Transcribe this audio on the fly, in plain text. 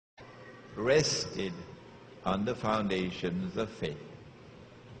rested on the foundations of faith.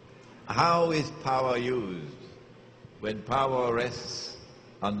 How is power used when power rests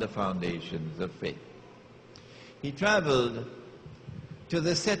on the foundations of faith? He traveled to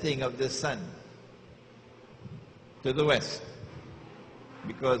the setting of the sun, to the west,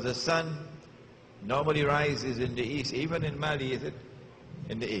 because the sun normally rises in the east. Even in Mali, is it?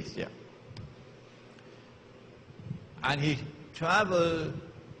 In the east, yeah. And he traveled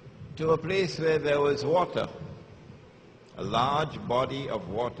to a place where there was water, a large body of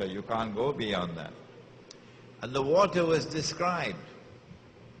water. You can't go beyond that. And the water was described.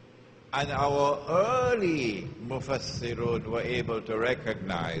 And our early Mufassirun were able to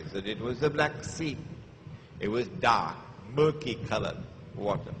recognize that it was the Black Sea. It was dark, murky-colored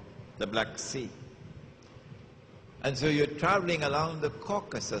water, the Black Sea. And so you're traveling along the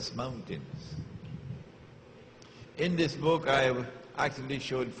Caucasus Mountains. In this book, I've actually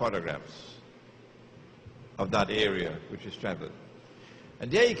showed photographs of that area which is traveled. And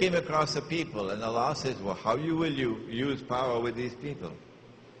there he came across a people, and Allah says, well, how will you use power with these people?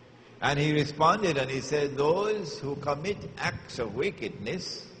 And he responded and he said, those who commit acts of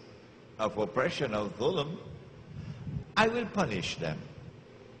wickedness, of oppression, of dhulm, I will punish them.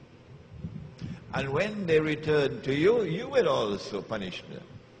 And when they return to you, you will also punish them.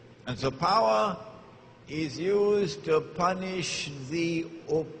 And so power is used to punish the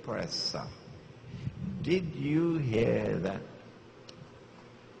oppressor. Did you hear that?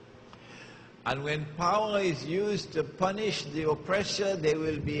 And when power is used to punish the oppressor, there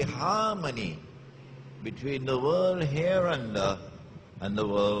will be harmony between the world here under and the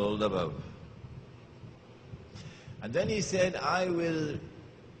world above. And then he said, I will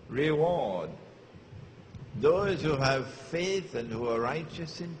reward those who have faith and who are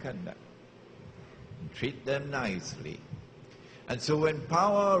righteous in conduct. Treat them nicely. And so when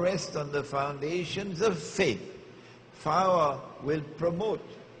power rests on the foundations of faith, power will promote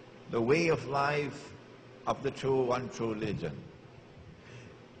the way of life of the true, one true religion.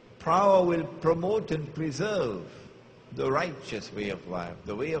 Power will promote and preserve the righteous way of life,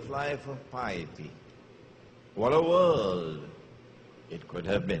 the way of life of piety. What a world it could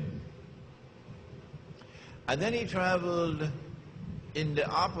have been. And then he traveled in the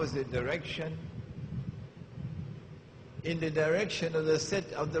opposite direction, in the direction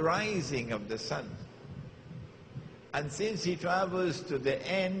of the rising of the sun. And since he travels to the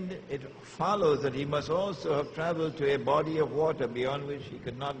end, it follows that he must also have traveled to a body of water beyond which he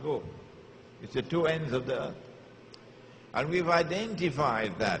could not go. It's the two ends of the earth. And we've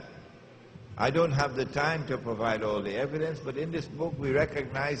identified that. I don't have the time to provide all the evidence, but in this book we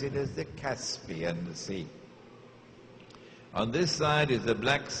recognize it as the Caspian Sea. On this side is the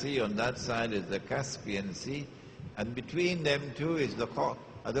Black Sea, on that side is the Caspian Sea, and between them two is the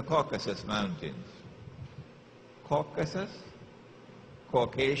Caucasus Mountains. Caucasus,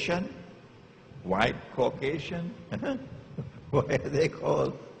 Caucasian, white Caucasian. Why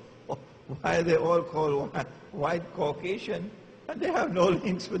are they all called white Caucasian? And they have no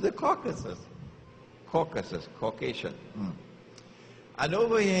links with the Caucasus. Caucasus, Caucasian. And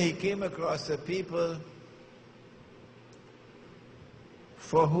over here he came across a people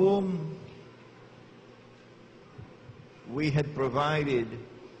for whom we had provided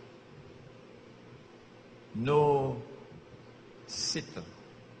no sitter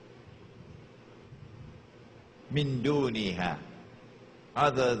min duniha,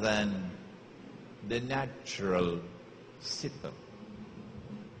 other than the natural sitter.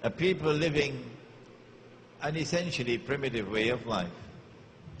 A people living an essentially primitive way of life,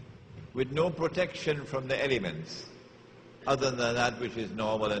 with no protection from the elements, other than that which is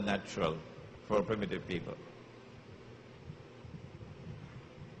normal and natural for primitive people.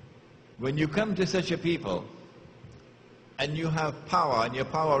 When you come to such a people, and you have power, and your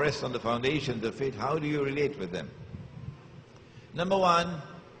power rests on the foundations of faith, how do you relate with them? Number one,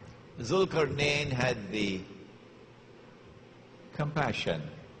 Zulkarnain had the compassion,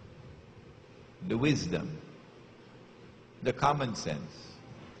 the wisdom, the common sense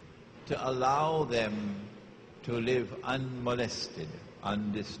to allow them to live unmolested,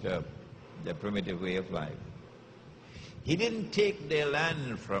 undisturbed, their primitive way of life. He didn't take their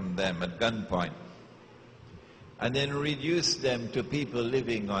land from them at gunpoint and then reduce them to people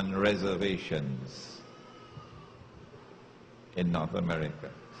living on reservations in North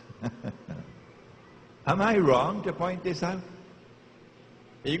America. Am I wrong to point this out?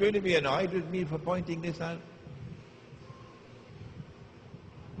 Are you going to be annoyed with me for pointing this out?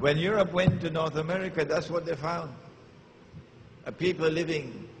 When Europe went to North America, that's what they found. A people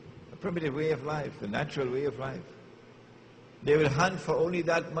living a primitive way of life, the natural way of life. They will hunt for only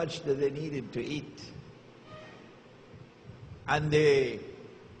that much that they needed to eat. And they,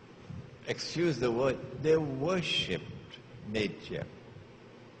 excuse the word, they worshipped nature.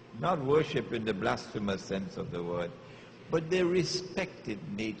 Not worship in the blasphemous sense of the word, but they respected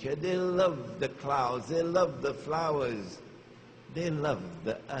nature. They loved the clouds, they loved the flowers, they loved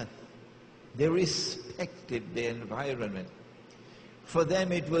the earth. They respected the environment. For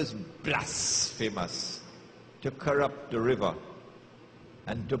them it was blasphemous to corrupt the river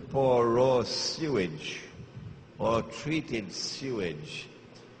and to pour raw sewage or treated sewage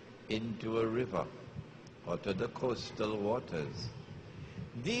into a river or to the coastal waters.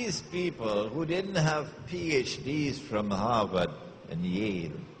 These people who didn't have PhDs from Harvard and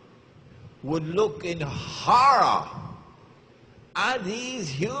Yale would look in horror. Are these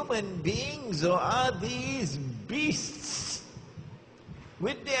human beings or are these beasts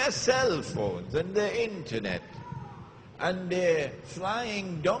with their cell phones and their internet and their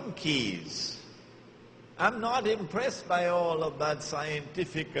flying donkeys? I'm not impressed by all of that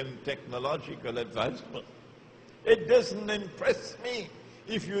scientific and technological advancement. It doesn't impress me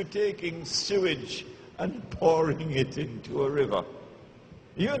if you're taking sewage and pouring it into a river.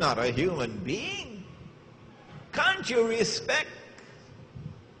 You're not a human being. Can't you respect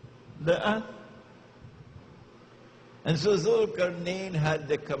the earth? And so Zulkarnain had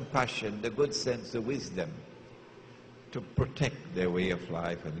the compassion, the good sense, the wisdom to protect their way of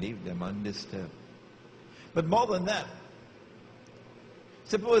life and leave them undisturbed. But more than that,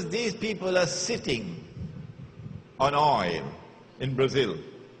 suppose these people are sitting on oil in Brazil,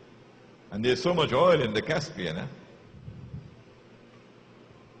 and there's so much oil in the Caspian.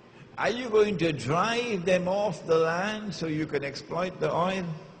 Are you going to drive them off the land so you can exploit the oil?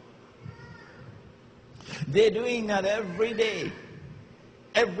 They're doing that every day.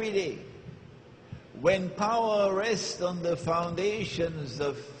 Every day. When power rests on the foundations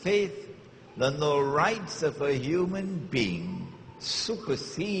of faith, then the rights of a human being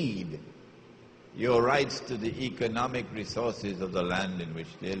supersede your rights to the economic resources of the land in which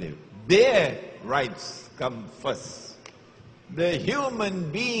they live. Their rights come first. The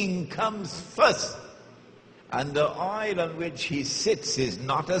human being comes first. And the oil on which he sits is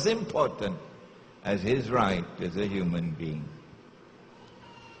not as important as his right as a human being.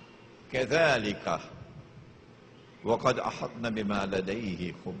 كَذَلِكَ وَقَدْ أَحَطْنَا بِمَا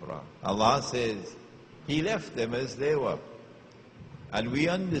لَدَيْهِ خُبْرًا. Allah says, He left them as they were. And we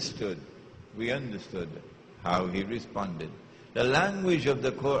understood how He responded. The language of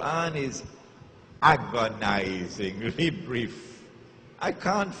the Quran is agonizingly brief. I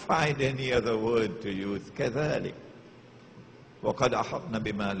can't find any other word to use. كَذَلِكَ وَقَدْ أَحَطْنَا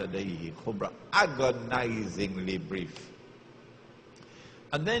بِمَا لَدَيْهِ خُبْرًا. Agonizingly brief.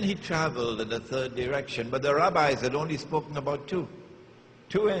 And then he traveled in a third direction, but the rabbis had only spoken about two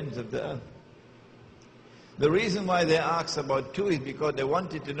ends of the earth. The reason why they asked about two is because they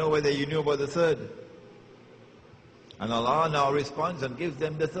wanted to know whether you knew about the third. And Allah now responds and gives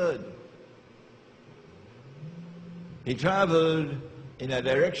them the third. He traveled in a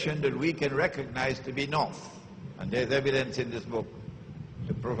direction that we can recognize to be north. And there's evidence in this book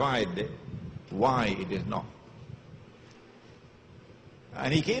to provide why it is north.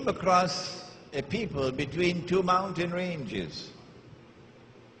 And he came across a people between two mountain ranges.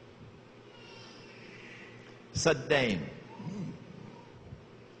 Saddain.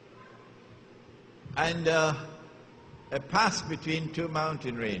 And a pass between two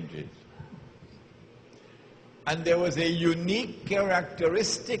mountain ranges. And there was a unique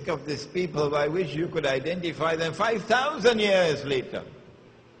characteristic of this people by which you could identify them 5,000 years later.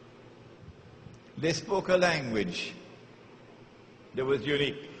 They spoke a language that was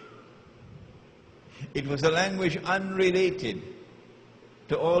unique. It was a language unrelated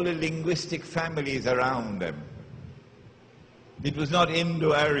to all the linguistic families around them. It was not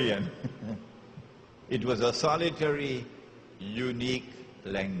Indo-Aryan. It was a solitary, unique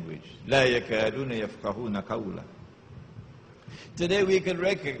language. لا يكادون يفقهون قولا. Today we can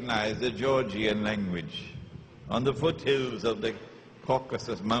recognize the Georgian language on the foothills of the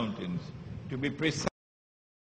Caucasus Mountains to be precise.